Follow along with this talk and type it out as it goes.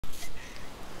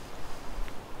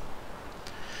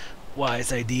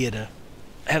wise idea to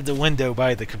have the window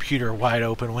by the computer wide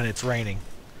open when it's raining.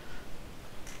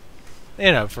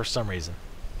 You know, for some reason.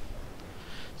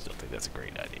 Still think that's a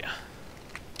great idea.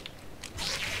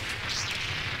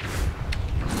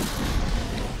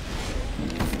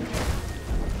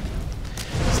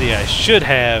 See, I should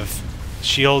have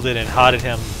shielded and hotted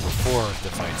him before the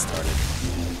fight started.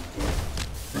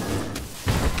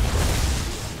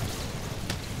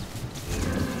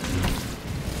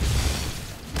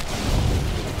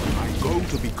 I go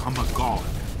to become a god.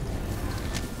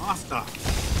 Master,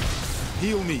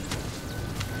 heal me.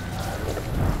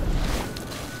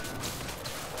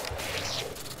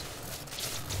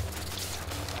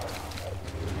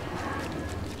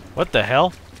 What the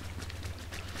hell?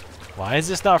 Why is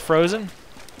this not frozen?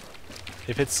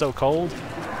 If it's so cold?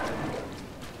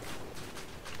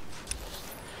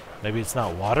 Maybe it's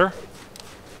not water?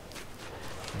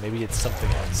 Maybe it's something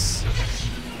else.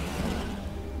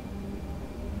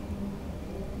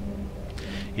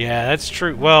 Yeah, that's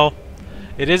true. Well,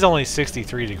 it is only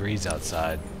 63 degrees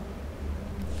outside.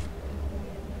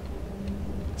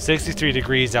 63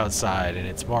 degrees outside, and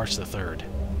it's March the 3rd.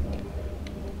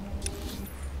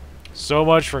 So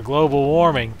much for global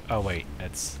warming. Oh wait,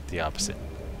 that's the opposite.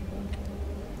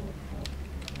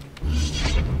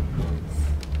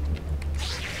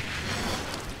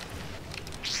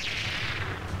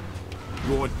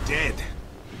 You're dead.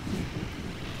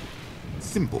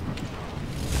 Simple.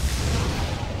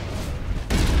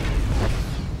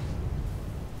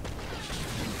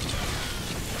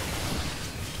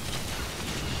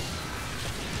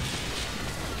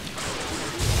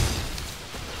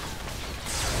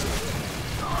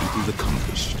 It is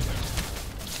accomplished.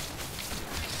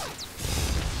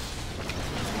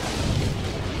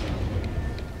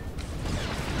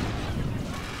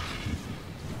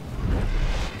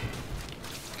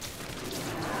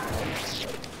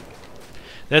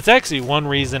 That's actually one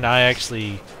reason I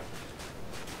actually...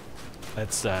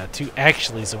 That's two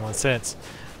actuallys in one sentence.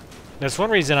 That's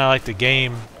one reason I like the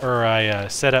game, or I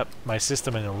set up my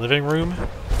system in the living room.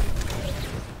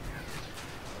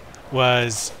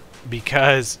 Was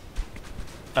because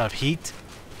of heat.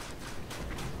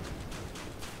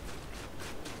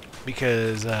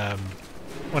 Because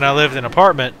when I lived in an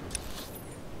apartment,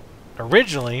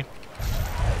 originally,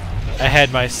 I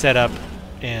had my setup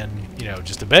in, you know,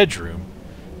 just a bedroom.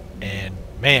 And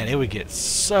man, it would get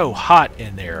so hot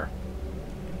in there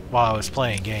while I was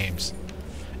playing games.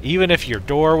 Even if your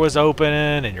door was open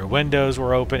and your windows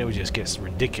were open, it would just get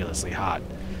ridiculously hot.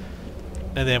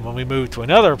 And then when we moved to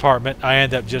another apartment, I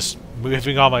ended up just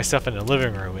moving all my stuff in the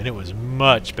living room, and it was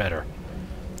much better.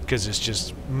 Because it's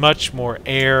just much more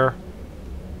air,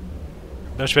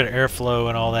 much better airflow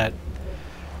and all that.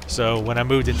 So when I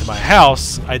moved into my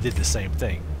house, I did the same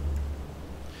thing.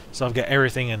 So I've got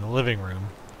everything in the living room.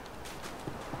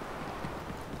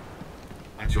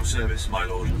 At your service, my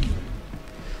lord.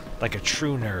 Like a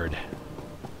true nerd.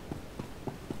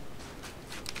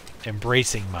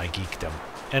 Embracing my geekdom.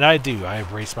 And I do. I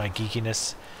embrace my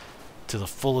geekiness to the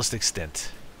fullest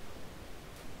extent.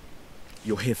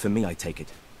 You're here for me, I take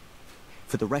it.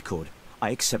 For the record, I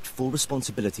accept full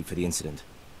responsibility for the incident.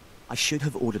 I should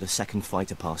have ordered a second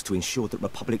fighter pass to ensure that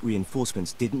Republic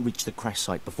reinforcements didn't reach the crash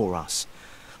site before us.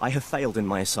 I have failed in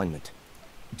my assignment.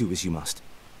 Do as you must.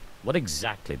 What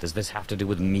exactly does this have to do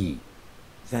with me?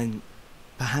 Then,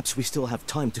 perhaps we still have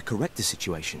time to correct the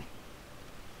situation.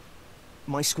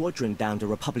 My squadron downed a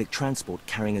Republic transport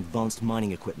carrying advanced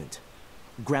mining equipment.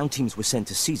 Ground teams were sent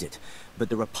to seize it, but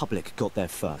the Republic got there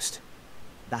first.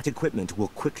 That equipment will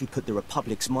quickly put the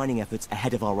Republic's mining efforts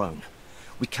ahead of our own.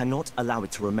 We cannot allow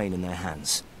it to remain in their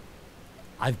hands.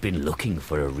 I've been looking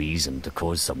for a reason to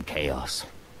cause some chaos.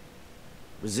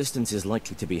 Resistance is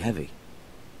likely to be heavy.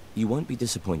 You won't be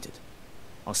disappointed.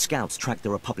 Our scouts tracked the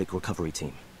Republic recovery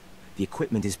team. The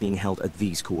equipment is being held at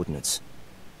these coordinates.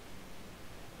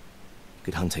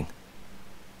 Good hunting.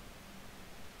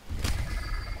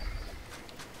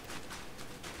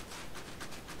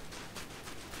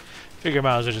 Figure I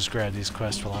might as well just grab these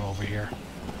quests while I'm over here.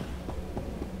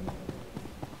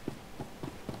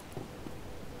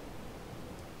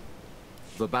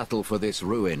 The battle for this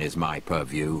ruin is my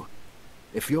purview.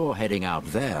 If you're heading out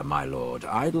there, my lord,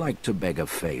 I'd like to beg a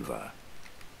favor.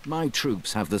 My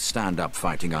troops have the stand-up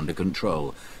fighting under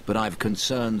control, but I've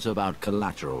concerns about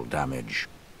collateral damage.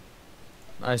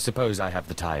 I suppose I have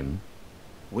the time.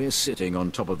 We're sitting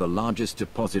on top of the largest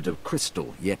deposit of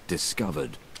crystal yet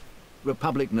discovered.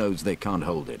 Republic knows they can't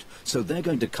hold it, so they're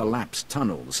going to collapse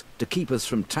tunnels to keep us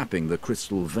from tapping the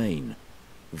crystal vein.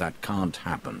 That can't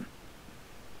happen.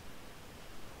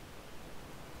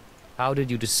 How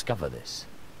did you discover this?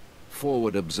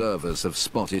 Forward observers have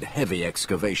spotted heavy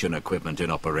excavation equipment in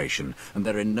operation, and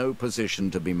they're in no position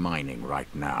to be mining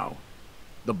right now.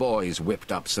 The boys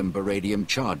whipped up some beradium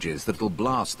charges that will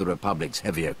blast the Republic's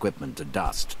heavy equipment to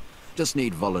dust. Just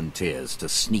need volunteers to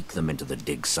sneak them into the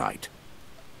dig site.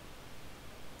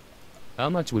 How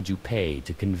much would you pay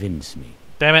to convince me?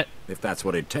 Damn it. If that's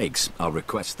what it takes, I'll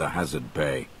request the hazard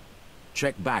pay.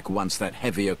 Check back once that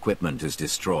heavy equipment is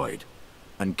destroyed.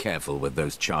 And careful with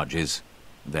those charges.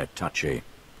 They're touchy.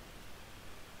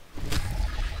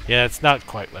 Yeah, it's not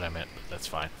quite what I meant, but that's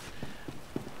fine.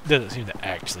 Doesn't seem to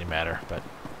actually matter, but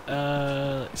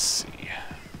let's see.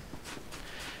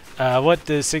 What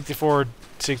does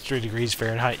 63 degrees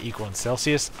Fahrenheit equal in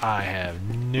Celsius? I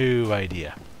have no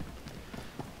idea.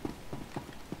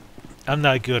 I'm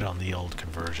not good on the old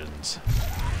conversions.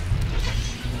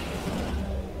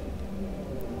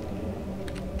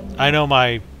 I know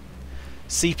my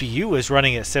CPU is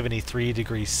running at 73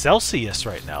 degrees Celsius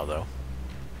right now, though.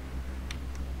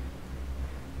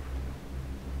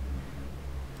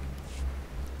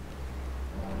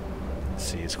 Let's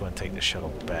see, it's going to take the shuttle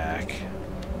back.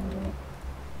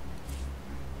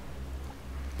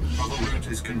 Travel route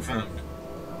is confirmed.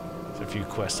 There's a few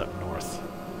quests up north.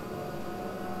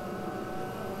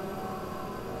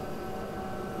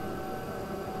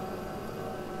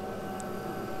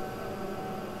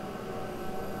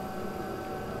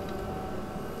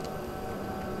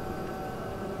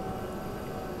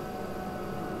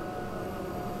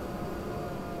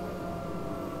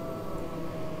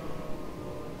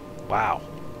 Wow.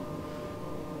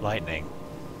 Lightning.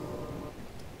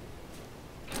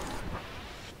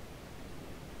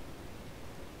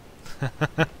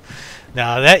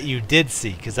 Now that you did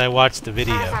see, because I watched the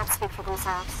video. Speak for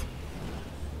themselves.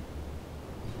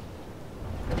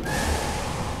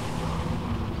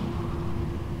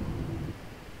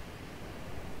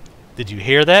 Did you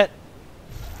hear that?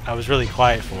 I was really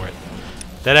quiet for it.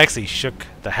 That actually shook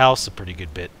the house a pretty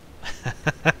good bit.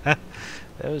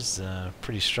 That was a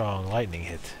pretty strong lightning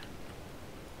hit.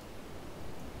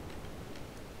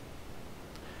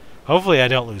 Hopefully I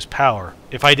don't lose power.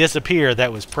 If I disappear,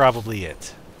 that was probably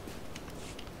it.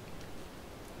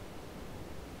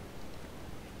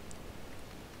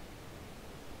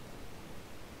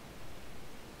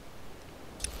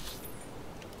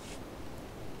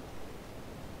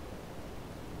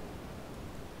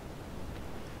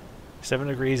 Seven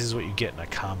degrees is what you get in a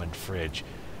common fridge.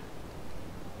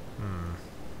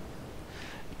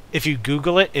 If you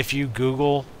Google it,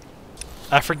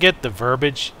 I forget the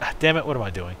verbiage. Damn it, what am I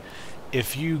doing?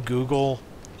 If you Google,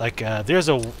 like, there's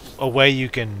a way you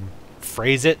can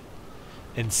phrase it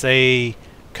and say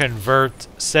convert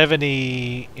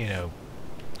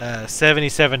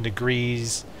 77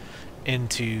 degrees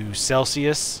into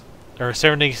Celsius, or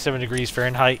 77 degrees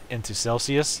Fahrenheit into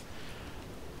Celsius.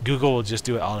 Google will just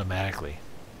do it automatically.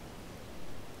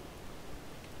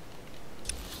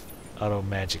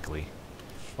 Auto-magically.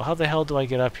 Well, how the hell do I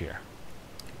get up here?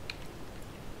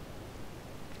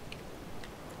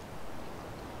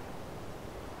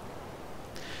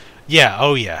 Yeah,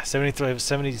 oh yeah. 70,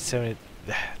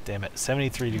 damn it.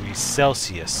 73 degrees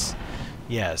Celsius.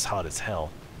 Yeah, it's hot as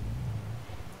hell.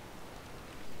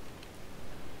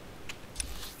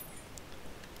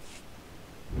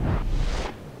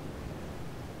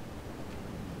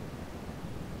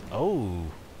 Oh.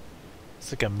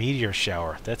 It's like a meteor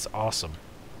shower. That's awesome.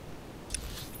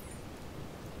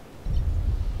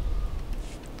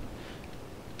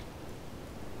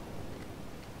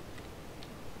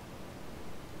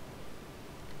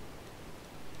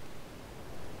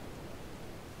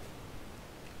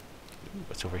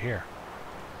 What's over here?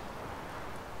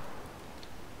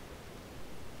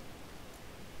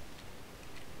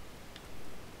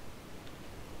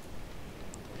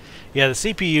 Yeah, the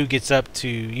CPU gets up to,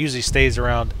 usually stays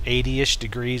around 80-ish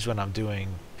degrees when I'm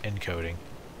doing encoding.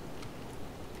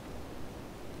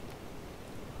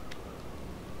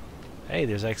 Hey,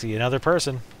 there's actually another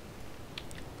person.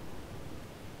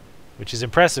 Which is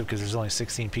impressive because there's only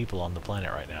 16 people on the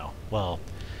planet right now. Well,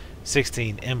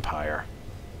 16 Empire.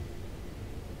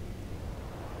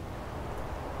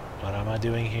 What am I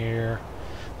doing here?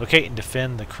 Locate and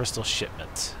defend the crystal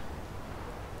shipment.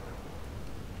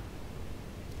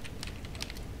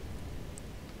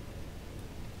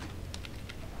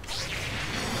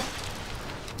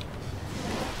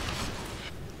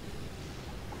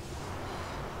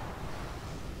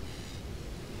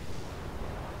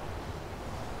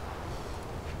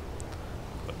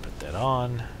 Put that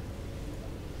on.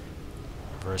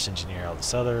 Reverse engineer all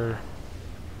this other.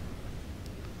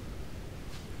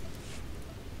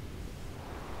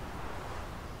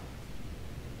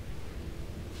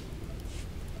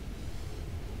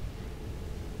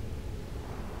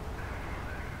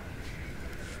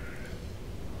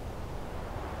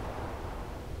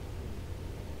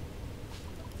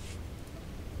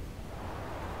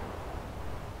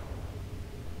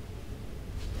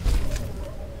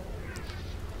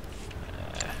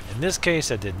 In this case,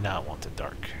 I did not want the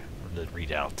dark, or the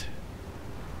readout.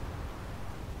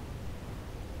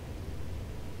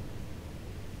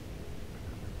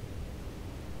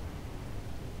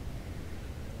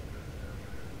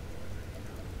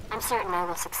 I'm certain I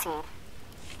will succeed.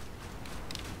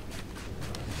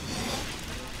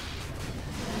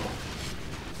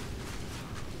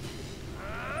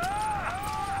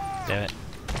 Damn it.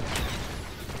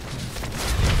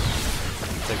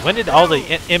 It's like, when did all the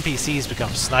NPCs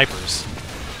become snipers?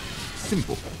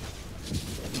 Simple.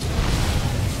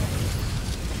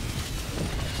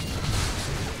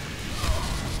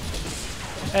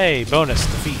 Hey, bonus,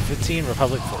 defeat 15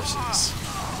 Republic forces.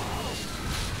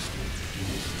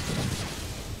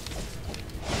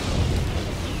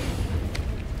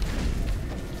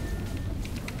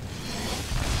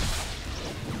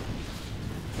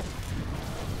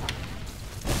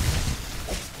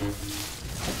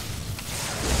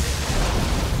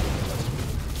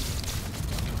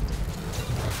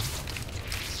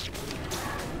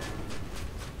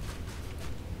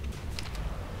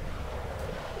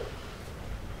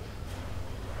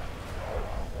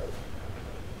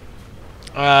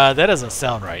 That doesn't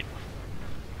sound right.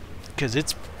 Because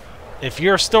it's... if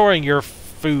you're storing your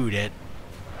food at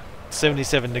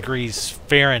 77 degrees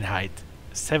Fahrenheit...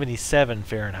 77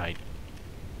 Fahrenheit...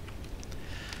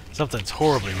 something's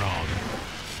horribly wrong.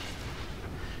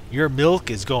 Your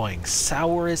milk is going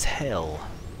sour as hell.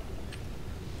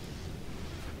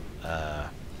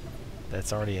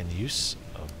 That's already in use.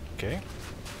 Okay.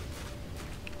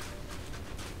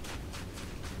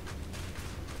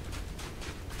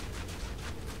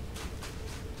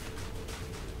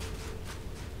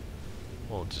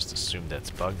 We'll just assume that's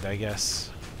bugged, I guess.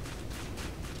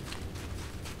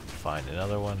 Find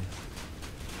another one.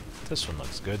 This one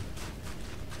looks good.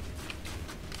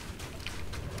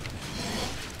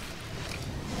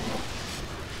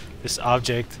 This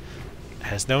object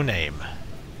has no name.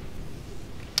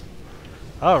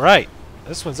 Alright,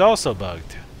 this one's also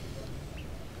bugged.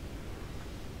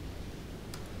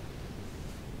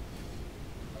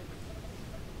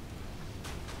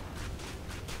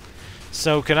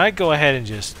 So can I go ahead and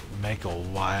just make a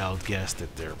wild guess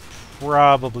that they're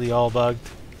probably all bugged?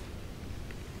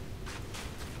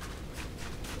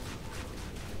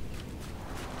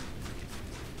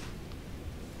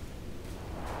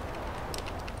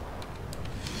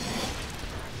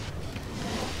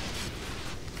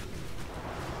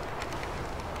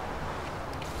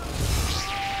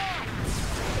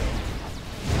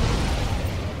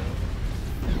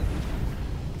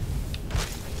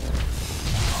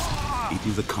 It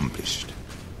is accomplished.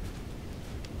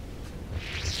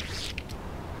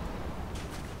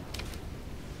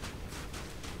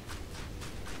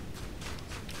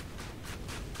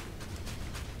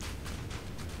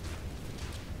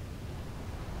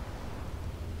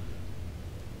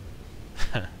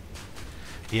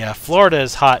 Yeah, Florida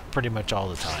is hot pretty much all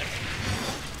the time.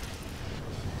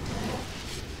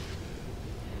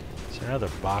 Is there another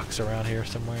box around here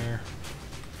somewhere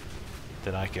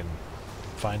that I can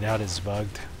find out is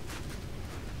bugged?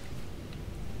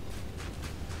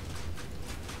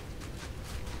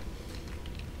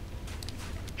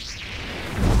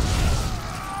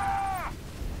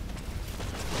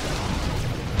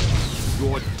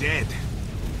 You're dead.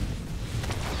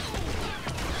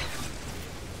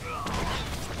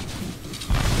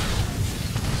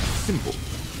 Simple.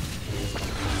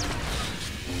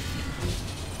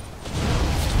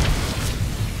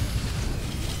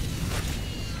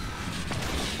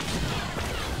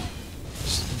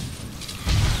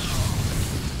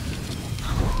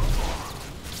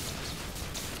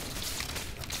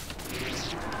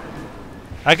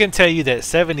 I can tell you that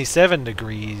 77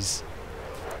 degrees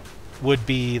would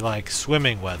be like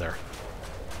swimming weather.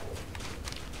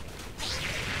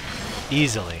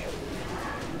 Easily.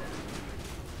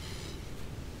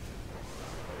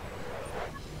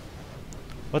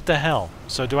 What the hell?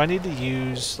 So do I need to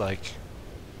use like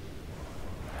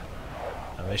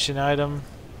a mission item?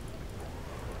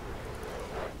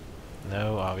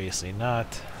 No, obviously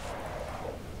not.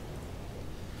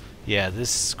 Yeah,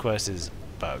 this quest is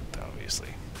bugged, obviously.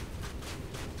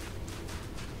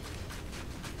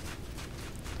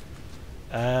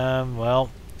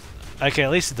 Well, I can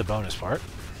at least do the bonus part.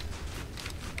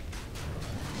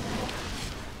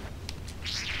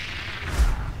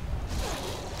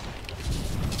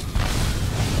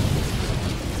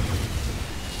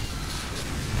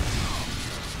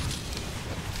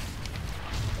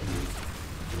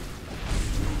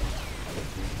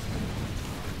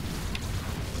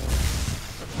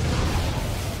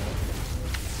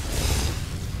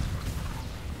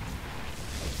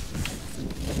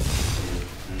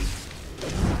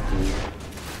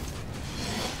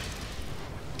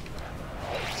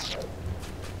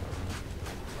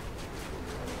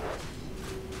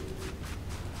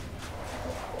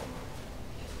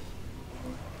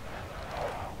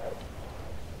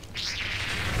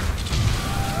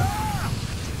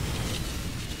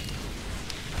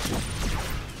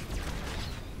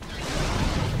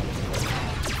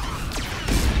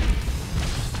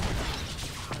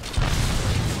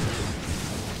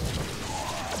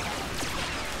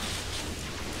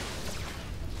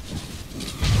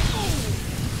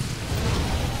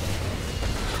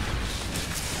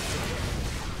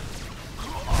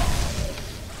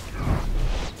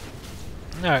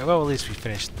 Alright, well, at least we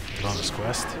finished the bonus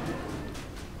quest.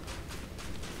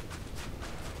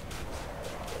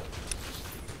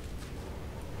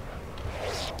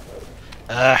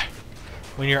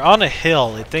 When you're on a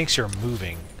hill, it thinks you're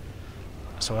moving.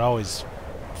 So it always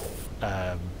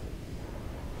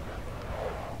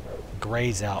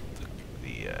grays out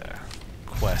the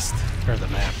quest. Or the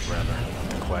map, rather. Not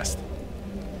the quest.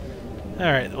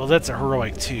 Alright, well that's a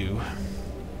heroic 2.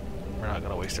 We're not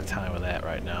going to waste our time with that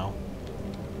right now.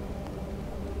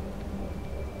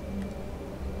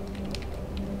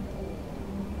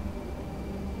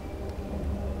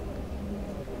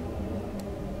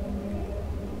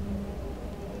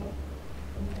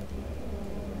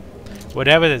 What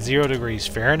happened at 0 degrees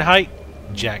Fahrenheit?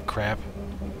 Jack crap,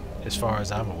 as far as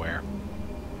I'm aware.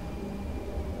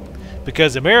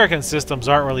 Because American systems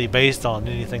aren't really based on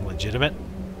anything legitimate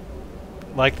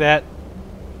like that.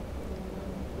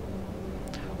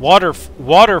 Water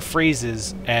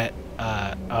freezes at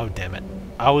oh damn it.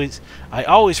 I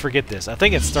always forget this. I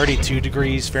think it's 32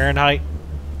 degrees Fahrenheit.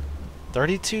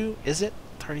 32? Is it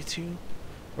 32?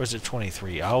 Or is it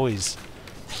 23?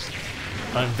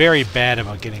 I'm very bad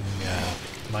about getting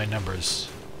my numbers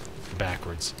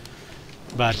backwards.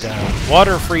 But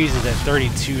water freezes at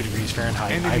 32 degrees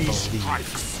Fahrenheit, I believe.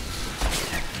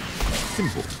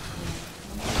 Simple.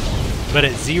 But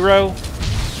at 0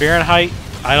 Fahrenheit,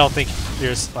 I don't think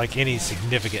there's like any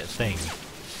significant thing.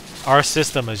 Our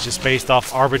system is just based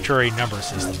off arbitrary number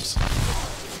systems.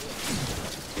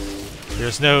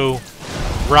 There's no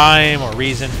rhyme or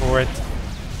reason for it.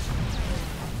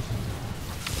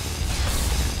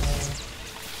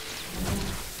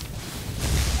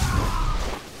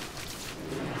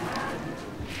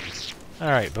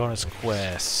 Alright, bonus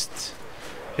quest.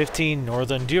 15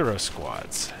 Northern Duro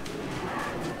Squads.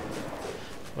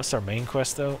 What's our main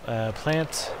quest, though?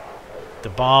 Plant the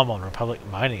bomb on Republic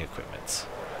mining equipment.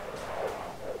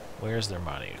 Where's their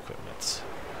mining equipment?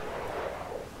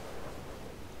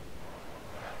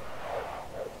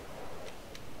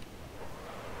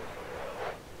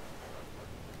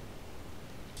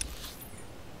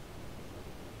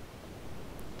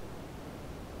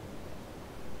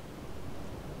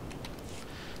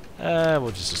 We'll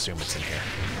just assume it's in here.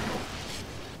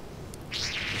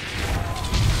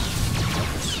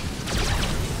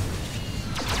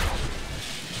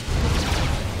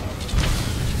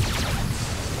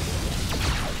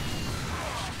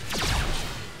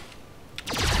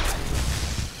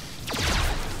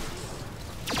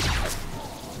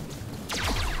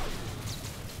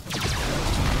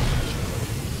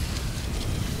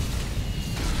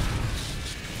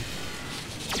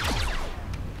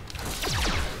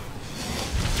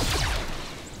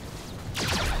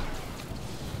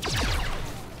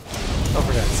 Oh,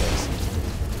 for God's sakes.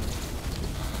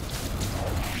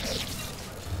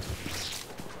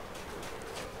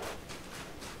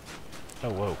 Oh,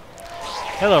 whoa.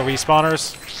 Hello,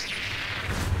 respawners.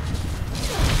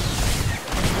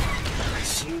 I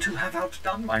seem to have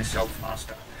outdone myself,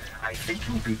 Master. I think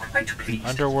you'll be quite pleased.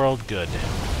 Underworld good.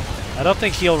 I don't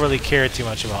think he'll really care too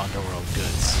much about Underworld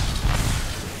goods.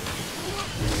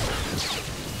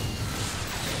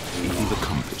 Mission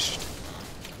accomplished.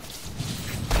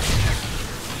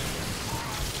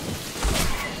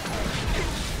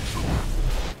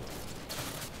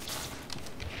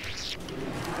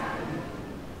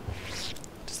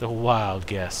 Just a wild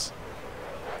guess.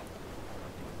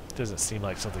 Doesn't seem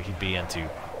like something he'd be into.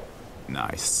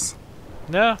 Nice.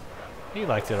 No, he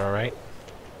liked it alright.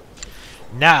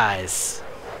 Nice!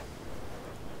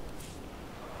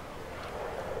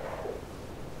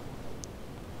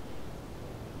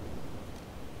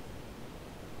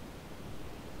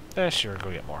 Sure,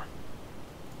 go get more.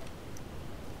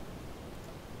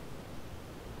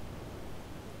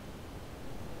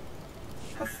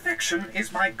 Perfection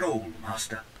is my goal,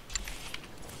 Master.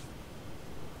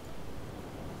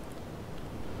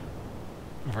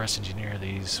 Reverse engineer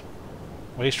these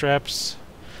waste traps.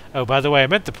 Oh, by the way, I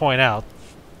meant to point out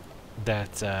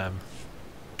that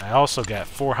I also got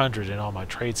 400 in all my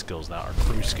trade skills now, or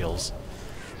crew skills.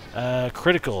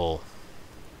 Critical.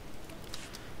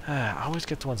 I always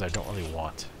get the ones I don't really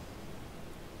want.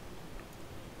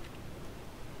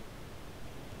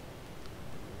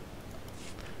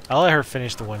 I'll let her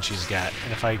finish the one she's got,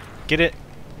 and if I get it,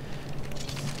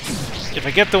 if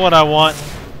I get the one I want,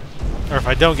 or if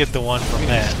I don't get the one from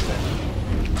that, then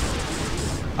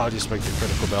I'll just make the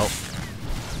critical belt.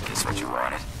 Guess what you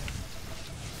wanted.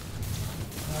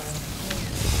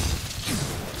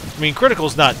 I mean,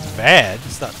 critical's not bad.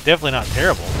 It's not definitely not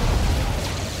terrible.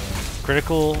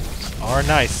 Criticals are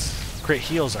nice. Crit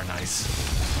heals are nice.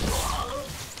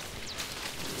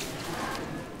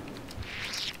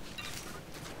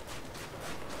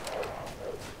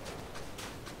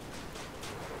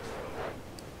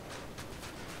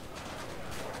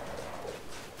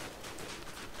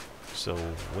 So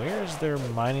where's their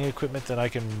mining equipment that I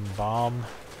can bomb?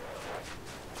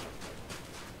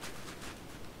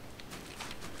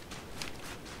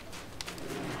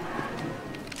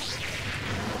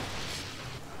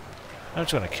 I'm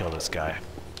just gonna kill this guy.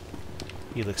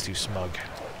 He looks too smug.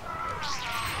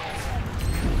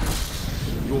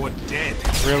 You're dead.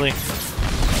 Really?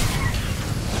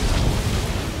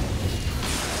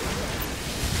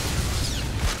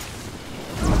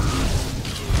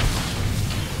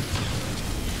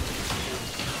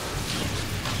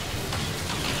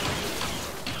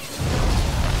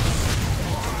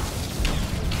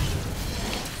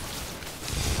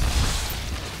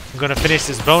 I'm gonna finish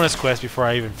this bonus quest before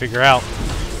I even figure out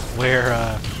where,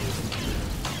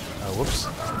 oh, whoops.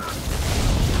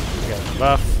 We got the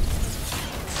buff.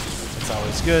 That's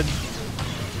always good.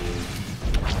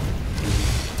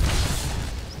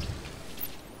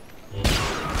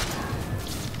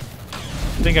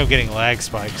 I think I'm getting lag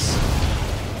spikes.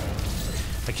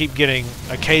 I keep getting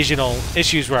occasional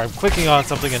issues where I'm clicking on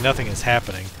something and nothing is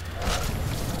happening.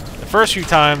 The first few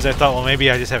times I thought, well,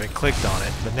 maybe I just haven't clicked on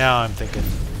it, but now I'm thinking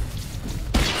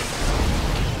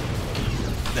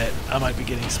that I might be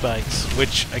getting spikes,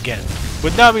 which, again,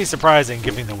 would not be surprising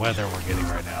given the weather we're getting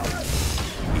right now.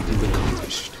 It is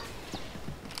accomplished.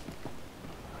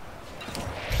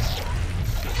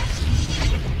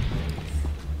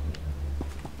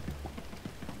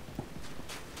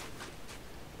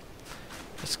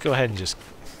 Let's go ahead and just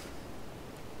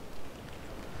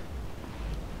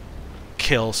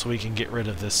kill so we can get rid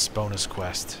of this bonus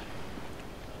quest.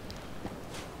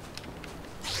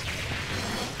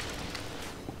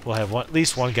 We'll have at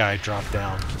least one guy drop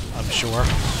down, I'm sure.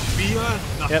 Fear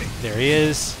nothing. Yep, there he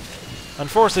is.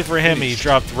 Unfortunately for him, he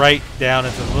dropped right down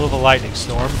into the middle of a lightning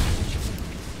storm.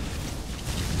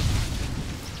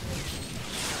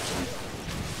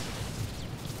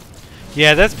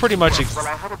 Yeah, that's pretty much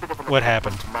what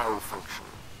happened. Malfunction.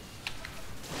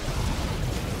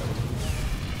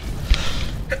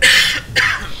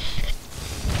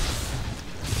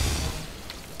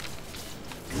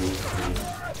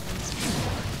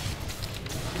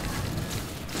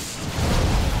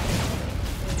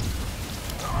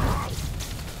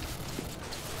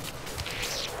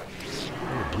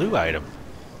 Ooh, blue item.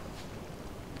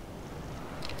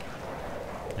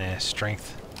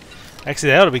 Strength.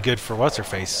 Actually, that'll be good for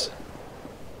what's-her-face.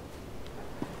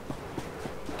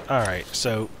 Alright,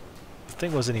 so the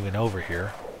thing wasn't even over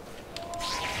here.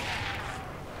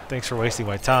 Thanks for wasting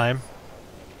my time.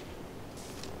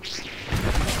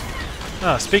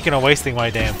 Oh, speaking of wasting my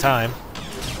damn time.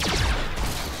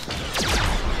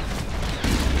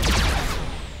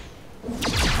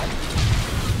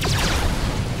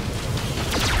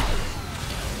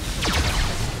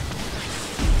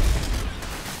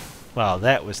 Well,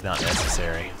 that was not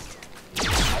necessary.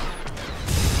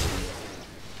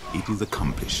 It is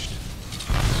accomplished.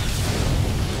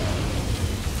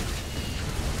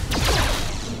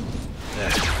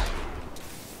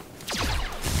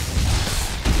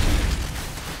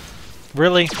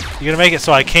 Really? You're gonna make it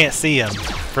so I can't see him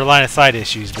for line of sight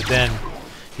issues, but then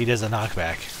he does a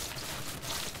knockback.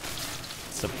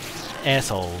 Some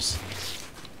assholes.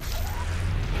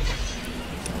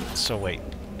 So wait,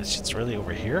 this shit's really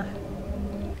over here?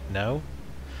 No?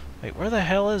 Wait, where the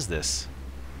hell is this?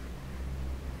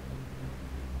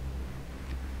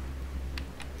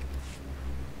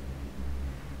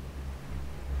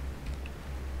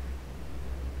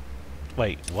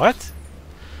 Wait, what?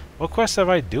 What quests have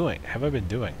I been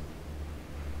doing?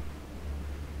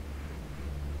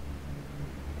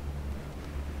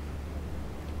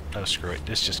 Oh, screw it.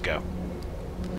 Let's just go.